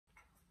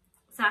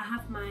So I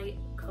have my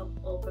cup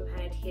all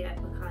prepared here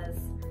because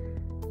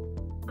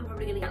I'm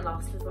probably going to get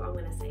lost with what I'm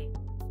going to say.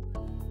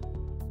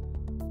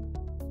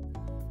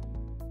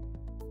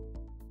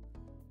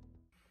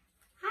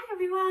 Hi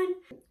everyone!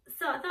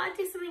 So I thought I'd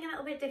do something a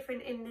little bit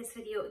different in this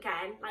video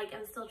again. Like,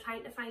 I'm still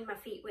trying to find my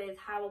feet with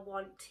how I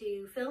want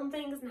to film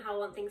things and how I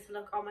want things to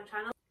look on my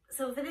channel.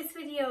 So for this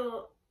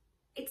video,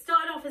 it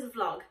started off as a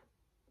vlog.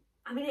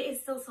 I mean, it is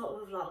still sort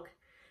of a vlog,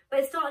 but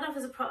it started off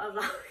as a proper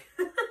vlog,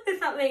 if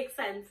that makes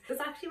sense. It was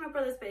actually my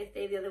brother's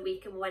birthday the other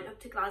week and we went up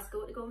to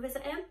Glasgow to go and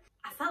visit him.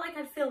 I felt like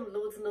I'd filmed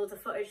loads and loads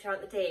of footage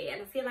throughout the day,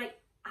 and I feel like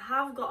I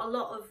have got a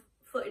lot of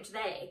footage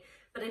there,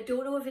 but I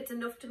don't know if it's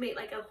enough to make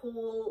like a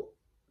whole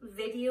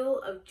video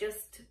of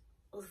just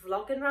us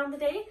vlogging around the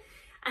day.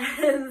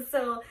 And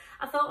so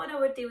I thought what I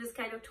would do is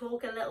kind of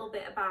talk a little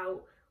bit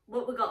about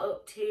what we got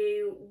up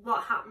to,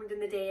 what happened in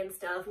the day and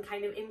stuff, and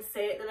kind of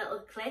insert the little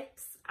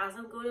clips as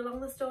I'm going along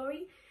the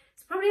story.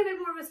 It's probably a bit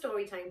more of a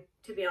story time,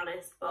 to be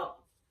honest, but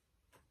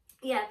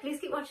yeah, please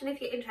keep watching if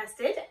you're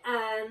interested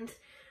and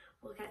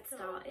we'll get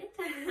started.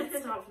 Let's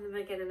start from the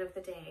beginning of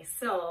the day.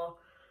 So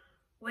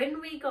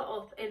when we got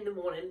up in the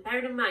morning,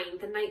 bearing in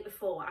mind the night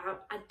before,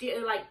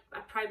 I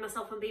pride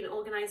myself on being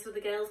organised with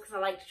the girls because I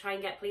like to try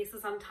and get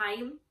places on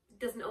time. It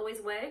doesn't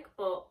always work,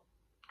 but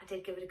I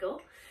did give it a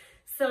go.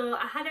 So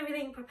I had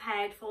everything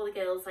prepared for the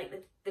girls like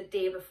the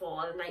day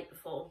before, the night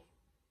before.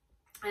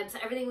 So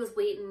everything was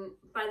waiting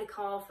by the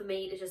car for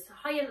me to just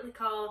hire into the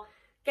car,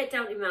 get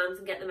down to Mum's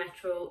and get the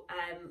metro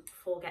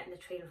before getting the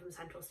train from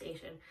Central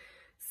Station.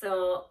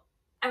 So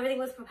everything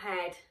was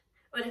prepared.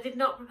 What I did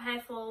not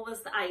prepare for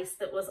was the ice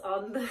that was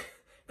on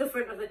the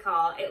front of the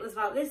car. It was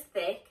about this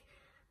thick,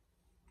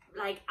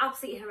 like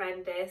absolutely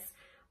horrendous.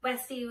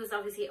 Westy was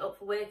obviously up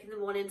for work in the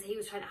morning, so he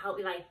was trying to help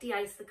me like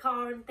de-ice the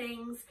car and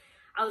things.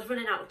 I was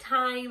running out of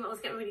time, I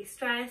was getting really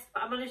stressed,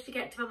 but I managed to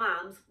get to my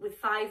mum's with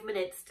 5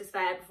 minutes to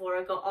spare before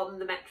I got on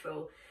the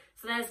metro.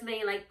 So there's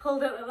me like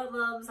pulled out with my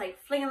mum's, like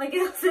flinging the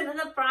girls into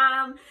the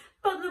pram,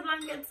 putting the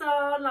blankets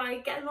on,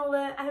 like getting all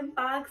the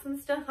bags and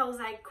stuff. I was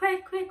like,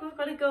 quick, we've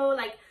got to go.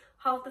 Like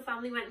half the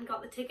family went and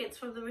got the tickets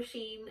from the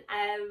machine,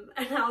 and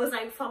I was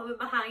like following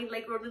behind,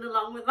 like running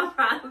along with my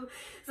pram.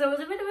 So it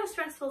was a bit of a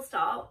stressful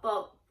start,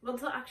 but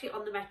once I was actually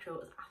on the metro,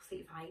 it was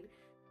absolutely fine.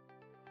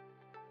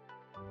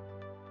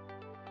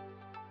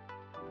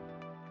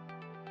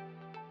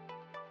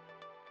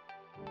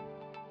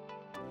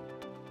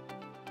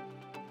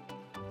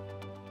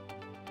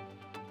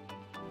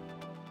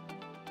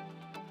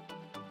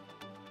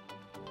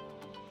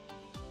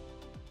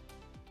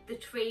 The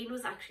train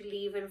was actually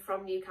leaving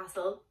from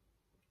Newcastle,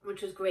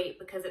 which was great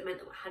because it meant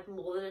that we had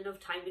more than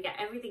enough time to get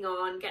everything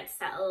on, get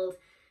settled.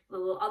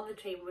 When we were on the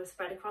train, we were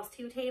spread across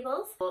 2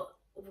 tables, but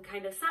we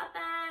kind of sat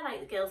there, like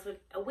the girls were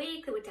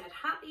awake, they were dead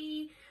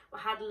happy. We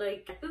had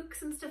like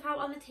books and stuff out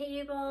on the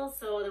table,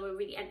 so they were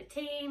really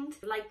entertained.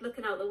 Like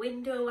looking out the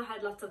window, I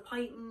had lots of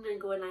pointing and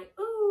going like,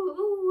 ooh,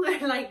 ooh,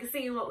 and like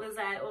seeing what was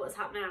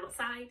happening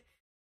outside.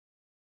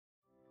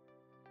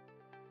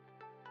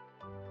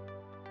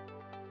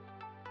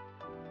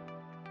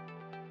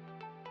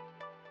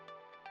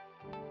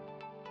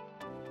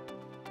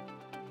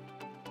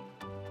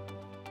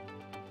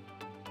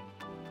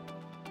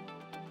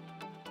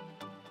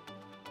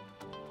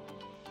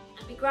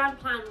 My grand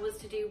plan was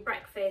to do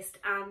breakfast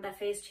and their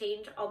face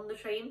change on the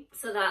train,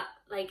 so that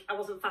like I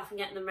wasn't faffing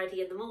getting them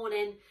ready in the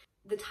morning.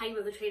 The time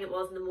of the train it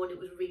was in the morning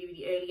was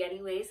really early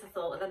anyway, so I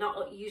thought, well, they're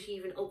not usually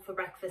even up for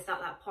breakfast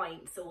at that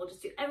point, so we'll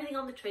just do everything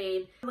on the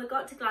train. When we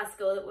got to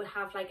Glasgow, that would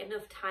have like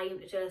enough time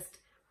to just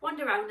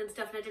wander around and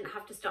stuff, and I didn't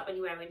have to stop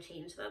anywhere and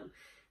change them.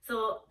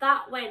 So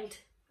that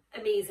went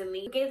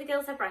amazingly. I gave the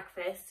girls their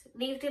breakfast.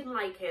 Neve didn't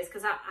like hers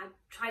because I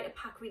tried to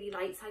pack really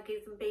light, so I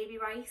gave them baby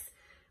rice,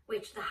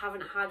 which they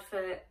haven't had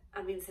for,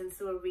 I mean, since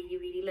they were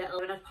really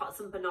little. And I'd put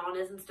some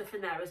bananas and stuff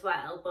in there as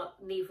well, but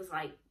Neve was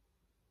like,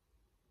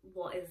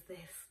 what is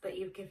this that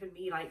you've given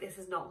me? Like, this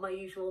is not my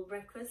usual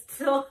breakfast.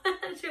 So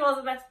she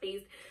wasn't best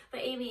pleased,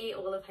 but Amy ate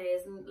all of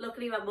hers, and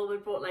luckily my mum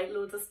had brought like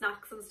loads of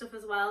snacks and stuff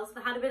as well, so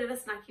they had a bit of a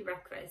snacky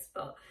breakfast,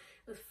 but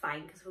it was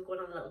fine because we're going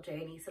on a little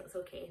journey, so it's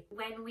okay.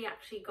 When we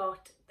actually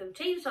got them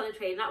changed on the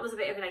train, that was a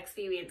bit of an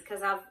experience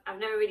because I've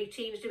never really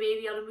changed a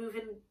baby on a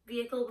moving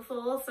vehicle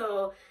before,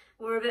 so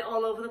we were a bit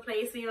all over the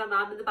place, me and my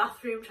mum in the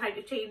bathroom trying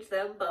to change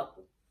them. But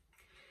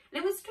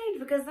and it was strange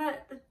because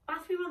the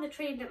bathroom on the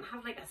train didn't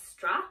have like a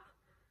strap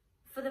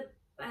for the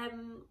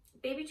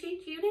baby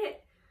change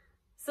unit,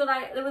 so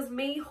like there was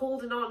me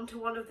holding on to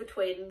one of the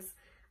twins,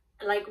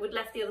 like we'd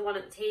left the other one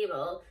at the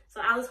table,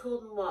 so I was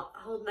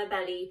holding their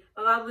belly,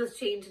 my mum was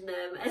changing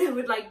them, and then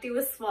would like do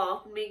a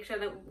swap and make sure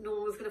that no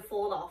one was going to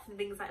fall off and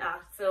things like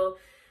that. So,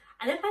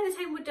 and then by the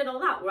time we'd done all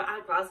that, we're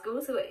at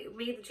Glasgow, so it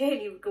made the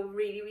journey go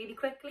really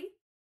quickly.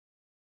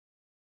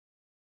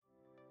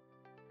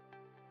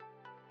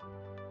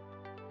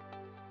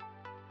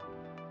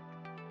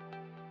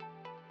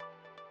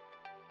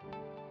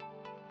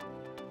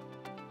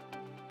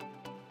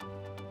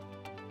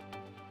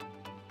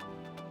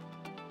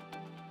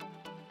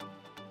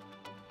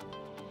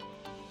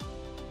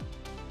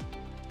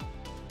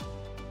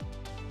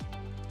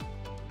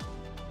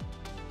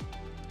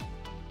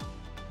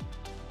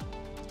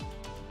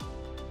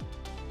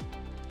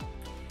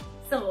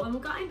 So when we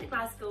got into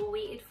Glasgow,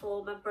 we waited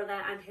for my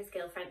brother and his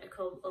girlfriend to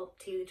come up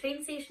to the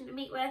train station to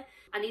meet with.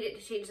 I needed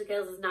to change the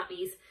girls'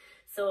 nappies,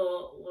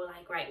 so we're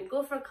like, right, we'll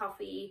go for a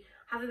coffee,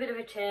 have a bit of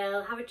a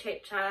chill, have a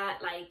chit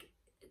chat, like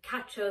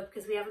catch up,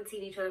 because we haven't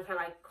seen each other for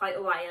like quite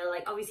a while.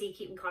 Like obviously you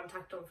keep in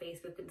contact on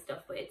Facebook and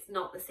stuff, but it's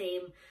not the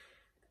same,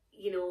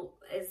 you know,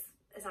 as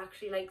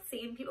actually like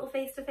seeing people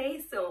face to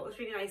face. So it was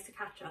really nice to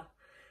catch up.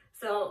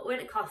 So we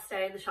went to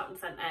Costa in the shopping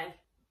centre,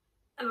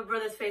 and my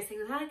brother's first thing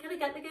was, "Hi, can I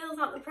get the girls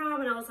out the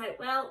pram?" And I was like,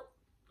 "Well,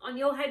 on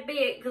your head be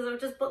it," because I've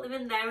just put them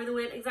in there and they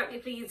weren't exactly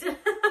pleased.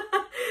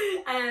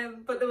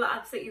 But they were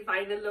absolutely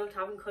fine. They loved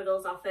having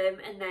cuddles off him,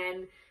 and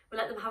then we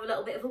let them have a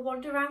little bit of a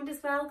wander around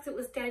as well because it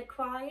was dead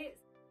quiet.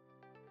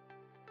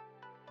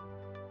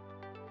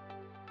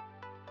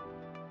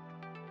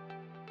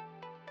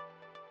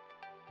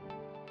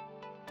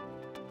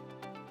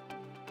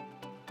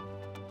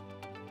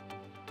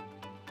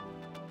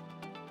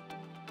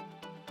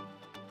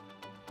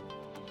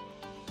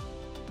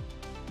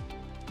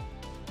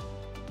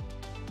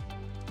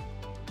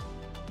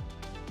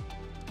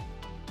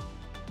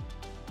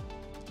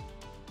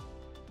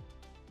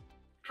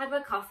 Had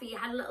my coffee,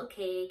 had a little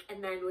cake,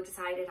 and then we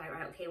decided, like,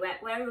 right, okay, where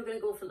are we going to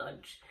go for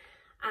lunch?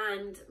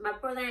 And my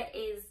brother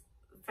is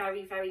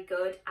very, very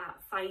good at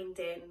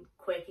finding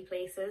quirky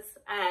places,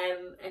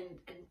 and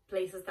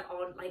places that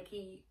aren't like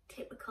a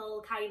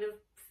typical kind of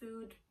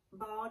food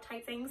bar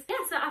type things. Yeah,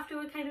 so after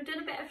we kind of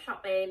did a bit of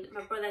shopping,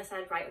 my brother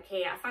said, right,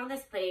 okay, I found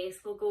this place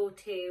we'll go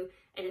to,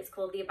 and it's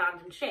called the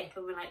Abandoned Ship.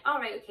 And we're like, all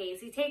right, okay.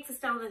 So he takes us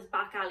down this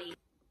back alley.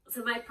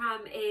 So my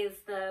pram is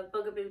the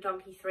Bugaboo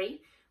Donkey 3,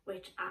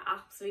 which I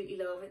absolutely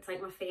love. It's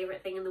like my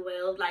favourite thing in the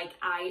world. Like,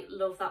 I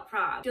love that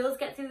pram. It does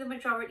get through the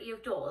majority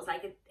of doors.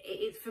 Like,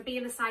 it's for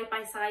being a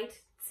side-by-side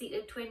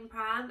seated twin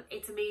pram,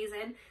 it's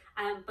amazing.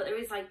 But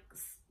there is, like,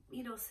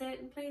 you know,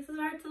 certain places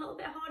where it's a little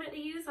bit harder to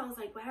use. I was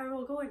like, where are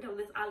we going down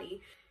this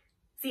alley?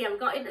 So yeah, we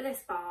got into this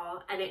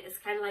bar, and it's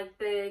kind of like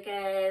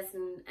burgers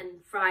and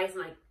fries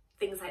and like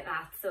things like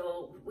that.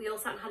 So we all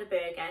sat and had a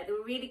burger. They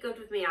were really good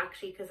with me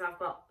actually, because I've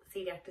got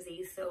celiac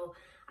disease, so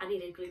I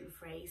needed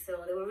gluten-free,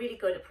 so they were really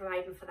good at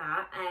providing for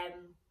that.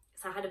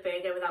 So I had a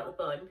burger without the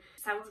bun.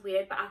 Sounds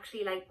weird, but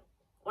actually, like,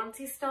 once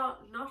you start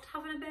not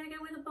having a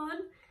burger with a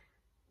bun,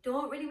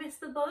 don't really miss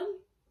the bun,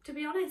 to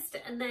be honest.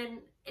 And then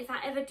if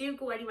I ever do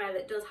go anywhere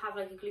that does have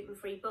like a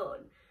gluten-free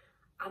bun,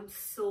 I'm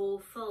so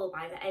full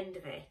by the end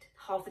of it.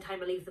 Half the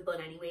time I leave the bun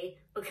anyway,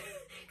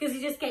 because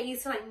you just get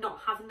used to like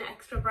not having the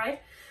extra bread.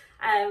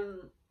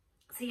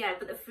 So yeah,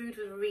 but the food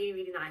was really,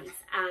 really nice,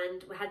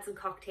 and we had some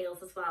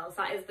cocktails as well.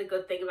 So that is the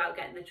good thing about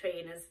getting the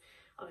train, is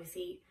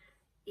obviously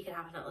you can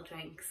have a little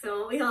drink.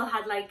 So we all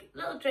had like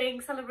little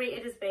drinks,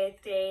 celebrated his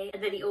birthday,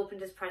 and then he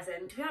opened his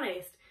present. To be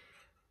honest,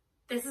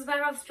 this is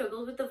where I've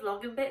struggled with the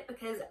vlogging bit,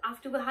 because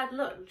after we had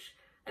lunch,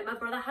 like, my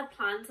brother had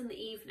plans in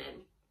the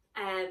evening,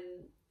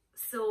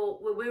 so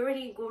we were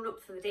already going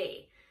up for the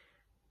day,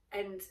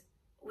 and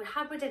we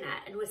had our dinner,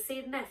 and we're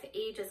sitting there for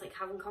ages, like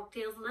having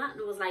cocktails and that,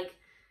 and it was like,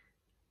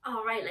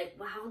 all right, like,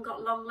 we haven't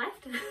got long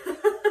left.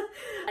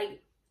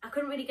 Like, I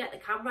couldn't really get the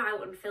camera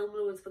out and film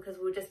loads because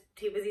we were just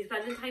too busy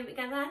spending time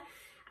together,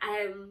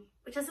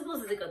 which I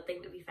suppose is a good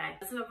thing, to be fair.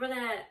 So my brother,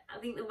 I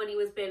think the money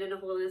was burning a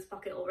hole in his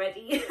pocket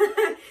already.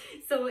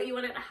 So he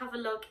wanted to have a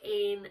look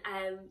in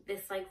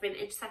this like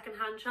vintage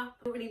second-hand shop.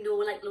 I don't really know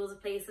like loads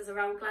of places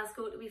around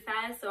Glasgow, to be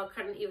fair, so I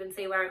couldn't even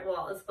say where it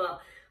was,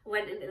 but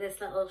went into this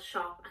little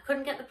shop. I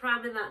couldn't get the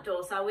pram in that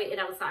door, so I waited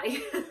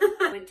outside.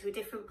 I went to a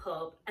different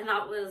pub, and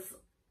that was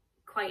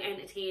quite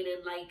entertaining,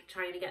 like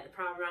trying to get the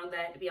pram around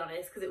there, to be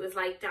honest, because it was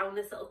like down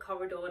this little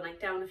corridor and like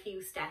down a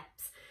few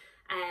steps,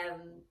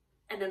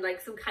 and then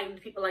like some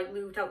kind people like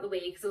moved out the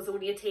way because there was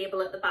only a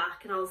table at the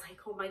back, and I was like,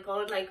 oh my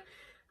god, like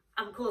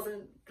I'm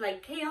causing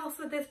like chaos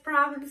with this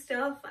pram and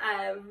stuff.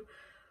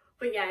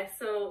 But yeah,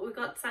 so we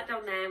got sat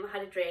down there and we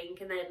had a drink,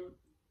 and then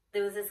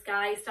there was this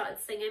guy started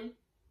singing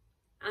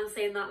and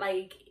saying that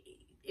like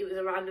it was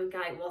a random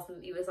guy. It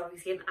wasn't, he was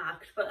obviously an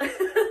act, but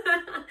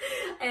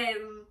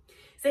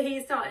so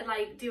he started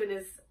like doing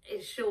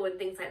his show and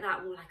things like that,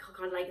 and we were like, oh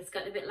god, like it's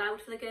getting a bit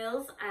loud for the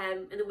girls,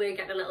 and then we were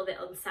getting a little bit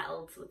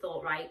unsettled, so we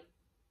thought, right,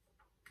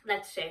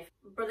 let's shift.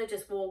 Brother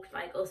just walked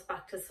like us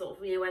back to sort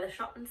of, you know, where the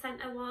shopping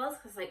centre was,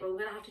 because like, well, we're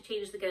gonna have to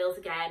change the girls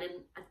again, and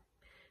I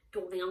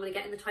don't think I'm gonna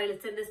get in the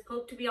toilets in this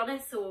pub, to be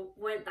honest, so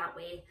we went that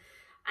way.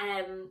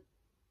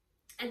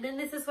 And then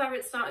this is where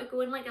it started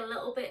going like a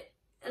little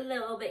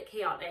bit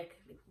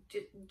chaotic,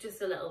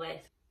 just a little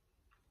bit.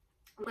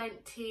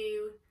 Went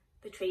to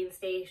the train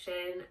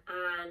station,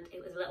 and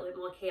it was a little bit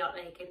more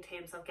chaotic in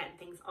terms of getting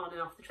things on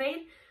and off the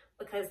train,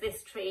 because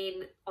this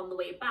train on the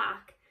way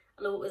back,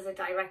 although it was a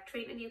direct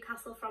train to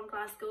Newcastle from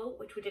Glasgow,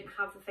 which we didn't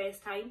have the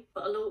first time,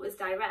 but although it was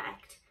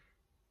direct,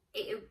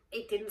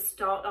 it didn't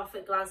start off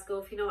at Glasgow,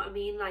 if you know what I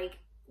mean. Like,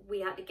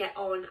 we had to get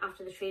on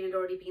after the train had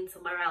already been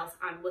somewhere else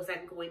and was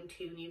then going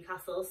to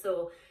Newcastle.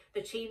 So the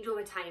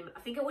changeover time,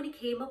 I think it only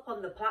came up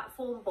on the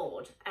platform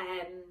board,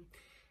 I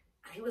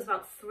think it was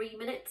about 3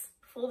 minutes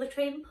before the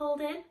train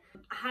pulled in.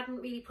 I hadn't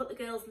really put the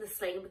girls in the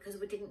sling because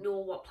we didn't know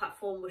what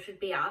platform we should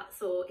be at,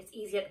 so it's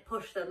easier to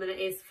push them than it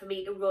is for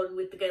me to run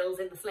with the girls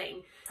in the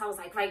sling. So I was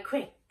like, right,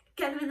 quick,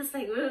 get them in the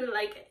sling,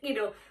 like, you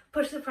know,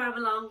 push the pram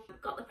along.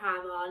 Got the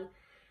pram on,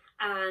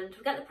 and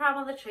we get the pram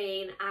on the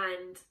train,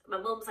 and my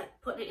mum's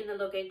like putting it in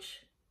the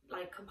luggage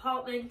like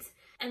compartment,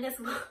 and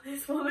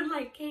this woman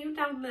like came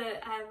down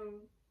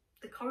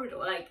the corridor,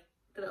 like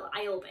the little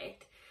aisle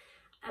bit,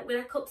 with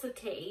her cups of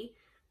tea,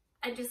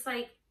 and just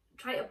like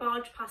tried to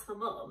barge past my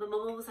mum, and my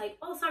mum was like,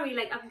 oh sorry,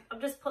 like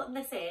I'm just putting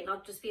this in,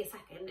 I'll just be a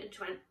second, and she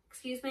went,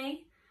 excuse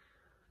me,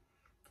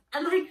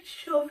 and like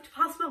shoved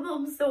past my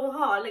mum so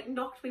hard, like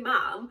knocked me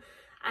mum,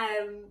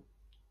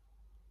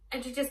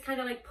 and she just kind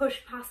of like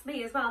pushed past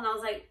me as well, and I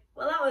was like,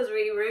 well, that was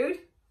really rude,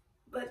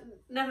 but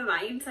never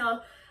mind. So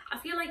I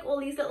feel like all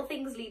these little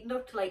things leading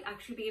up to like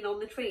actually being on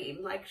the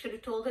train, like should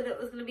have told her that it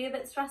was going to be a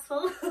bit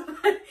stressful,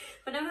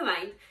 but never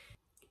mind.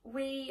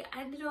 We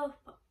ended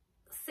up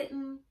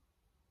sitting,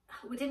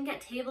 we didn't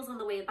get tables on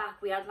the way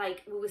back, we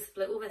were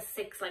split over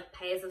 6 like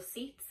pairs of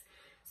seats,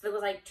 so there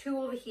was like 2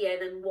 over here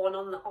and then 1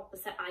 on the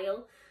opposite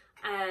aisle.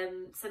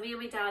 So me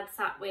and my dad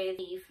sat with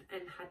Eve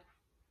and had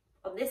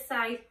on this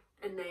side,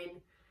 and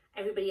then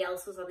everybody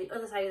else was on the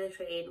other side of the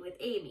train with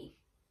Amy,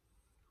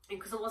 and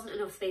because there wasn't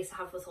enough space to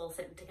have us all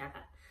sitting together.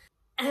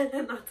 And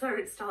then that's where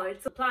it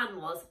started. So the plan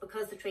was,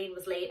 because the train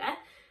was later,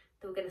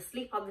 they were going to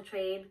sleep on the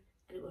train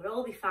and it would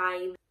all be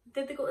fine.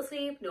 Did they go to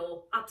sleep?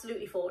 No,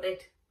 absolutely fought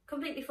it.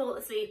 Completely fought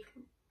to sleep.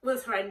 It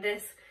was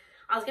horrendous.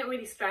 I was getting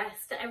really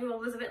stressed. Everyone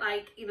was a bit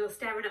like, you know,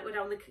 staring at me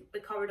down the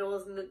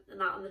corridors and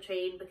that on the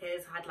train,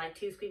 because I had like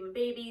 2 screaming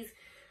babies.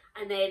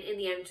 And then in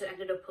the end, I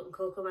ended up putting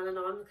Coco Melon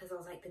on because I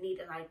was like, they need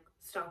to like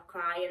stop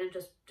crying and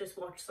just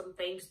watch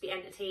something, just be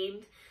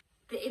entertained.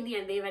 But in the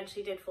end, they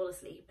eventually did fall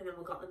asleep, and then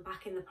we got them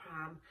back in the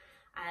pram.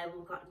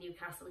 We got to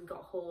Newcastle and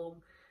got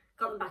home,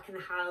 got them back in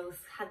the house,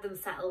 had them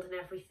settled and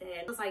everything.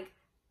 It was like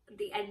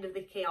the end of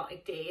the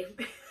chaotic day,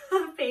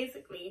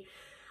 basically.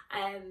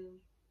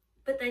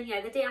 But then yeah,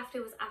 the day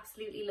after was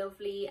absolutely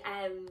lovely.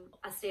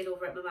 I stayed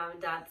over at my mum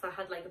and dad's, so I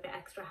had like a bit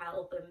extra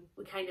help, and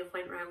we kind of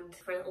went round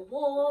for a little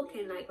walk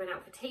and like went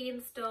out for tea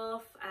and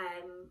stuff.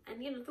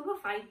 And you know, they were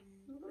fine,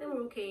 they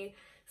were okay.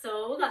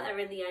 So we got there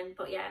in the end.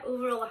 But yeah,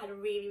 overall I had a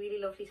really,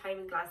 really lovely time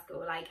in Glasgow.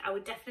 Like I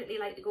would definitely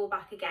like to go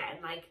back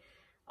again. Like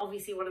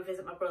obviously want to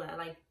visit my brother,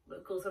 like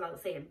it goes without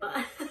saying, but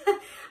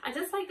I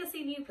just like to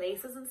see new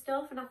places and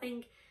stuff. And I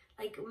think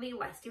like me and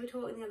Westy were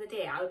talking the other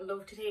day, I would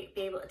love to be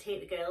able to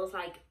take the girls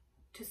like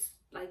to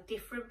like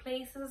different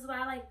places as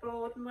well, like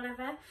abroad and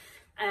whatever.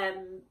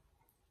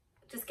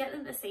 Just get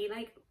them to see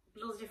like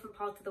loads of different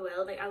parts of the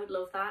world. Like I would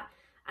love that.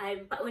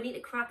 But we need to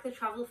crack the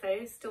travel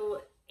first.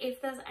 So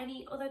if there's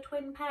any other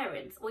twin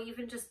parents, or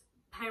even just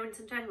parents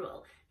in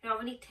general, if you have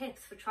any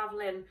tips for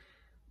traveling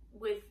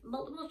with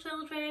multiple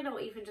children, or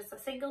even just a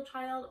single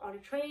child on a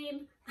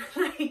train,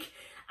 like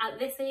at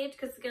this age,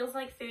 because the girls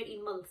are like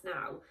 13 months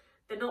now,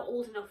 they're not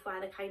old enough where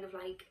they're kind of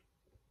like,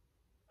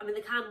 I mean,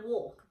 they can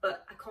walk,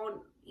 but I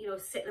can't, you know,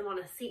 sit them on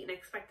a seat and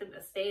expect them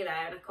to stay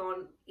there, and I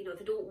can't, you know,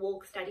 they don't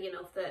walk steady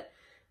enough that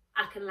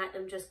I can let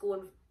them just go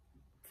and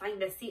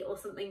find a seat or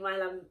something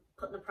while I'm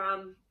putting the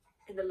pram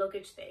in the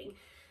luggage thing.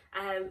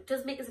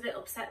 Does make us a bit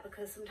upset,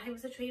 because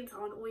sometimes the trains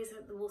aren't always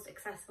the most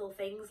accessible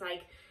things.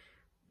 Like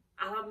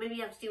I'll maybe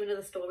have to do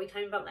another story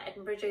time about the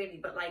Edinburgh journey,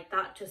 but like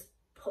that just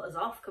put us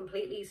off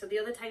completely. So the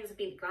other times I've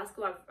been to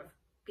Glasgow, I've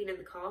been in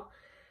the car,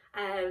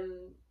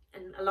 and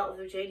a lot of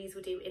the journeys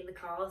we do in the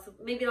car. So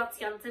maybe that's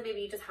the answer,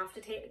 maybe you just have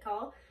to take the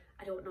car,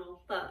 I don't know.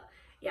 But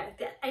yeah,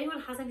 if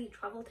anyone has any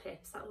travel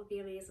tips, that would be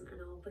amazing to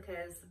know,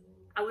 because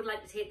I would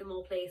like to take them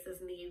more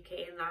places in the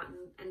UK and that,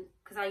 and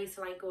because I used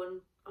to like going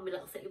on my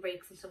little city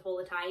breaks and stuff all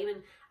the time,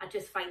 and I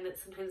just find that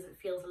sometimes it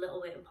feels a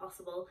little bit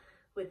impossible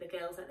with the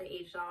girls at the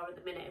age they are at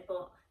the minute.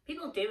 But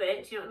people do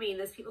it, do you know what I mean?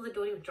 There's people that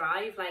don't even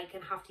drive, like,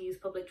 and have to use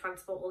public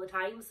transport all the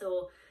time,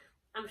 so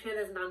I'm sure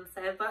there's an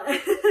answer.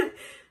 But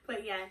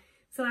but yeah,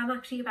 so I'm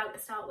actually about to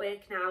start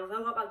work now. I've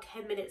only got about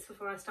 10 minutes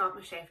before I start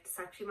my shift. It's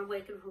actually my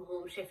working from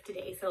home shift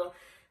today, so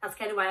that's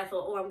kind of why I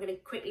thought, oh, I'm going to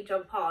quickly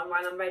jump on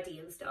while I'm ready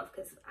and stuff,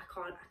 because I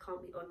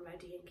can't be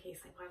unready in case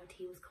like I have a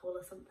Teams call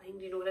or something,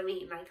 do you know what I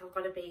mean? Like I've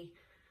got to be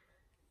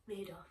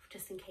made up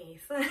just in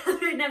case.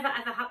 It never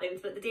ever happens,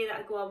 but the day that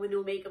I go on with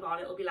no makeup on,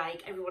 it'll be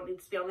like everyone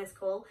needs to be on this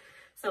call.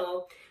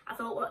 So I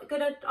thought, what a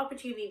good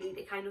opportunity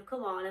to kind of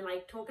come on and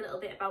like talk a little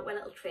bit about my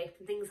little trip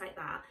and things like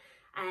that.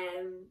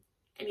 And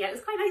yeah, it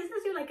was quite nice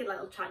to do like a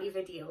little chatty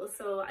video.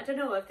 So I don't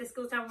know if this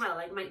goes down well,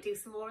 I might do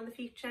some more in the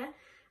future.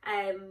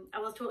 I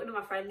was talking to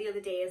my friend the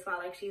other day as well,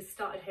 like she's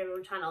started her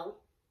own channel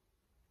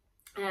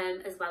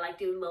as well, like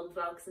doing mum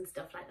vlogs and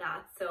stuff like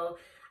that. So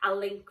I'll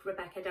link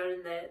Rebecca down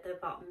in the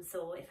bottom,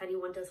 so if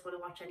anyone does want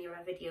to watch any of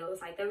her videos,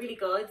 like they're really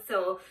good.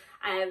 So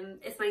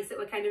it's nice that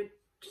we're kind of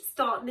just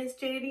starting this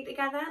journey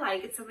together.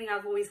 Like it's something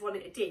I've always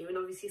wanted to do, and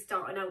obviously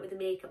starting out with the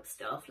makeup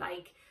stuff,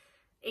 like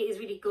it is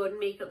really good.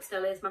 Makeup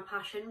still is my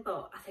passion,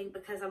 but I think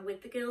because I'm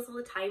with the girls all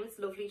the time, it's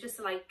lovely just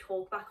to like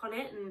talk back on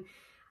it and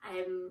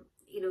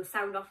you know,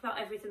 sound off about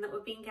everything that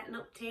we've been getting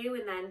up to.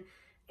 And then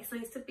it's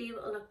nice to be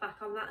able to look back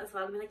on that as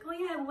well and be like, oh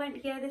yeah, we went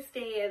here this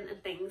day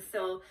and things.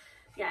 So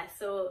yeah,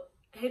 so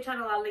her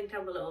channel I'll link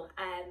down below.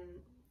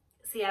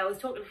 So yeah, I was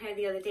talking to her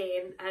the other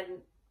day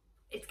and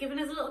it's given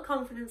us a little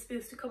confidence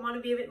boost to come on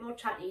and be a bit more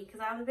chatty because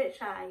I'm a bit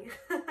shy.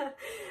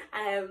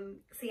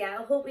 So yeah,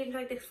 I hope you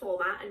enjoyed this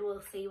format and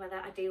we'll see whether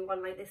I do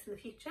one like this in the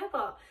future.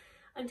 But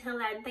until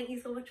then, thank you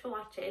so much for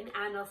watching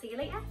and I'll see you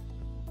later.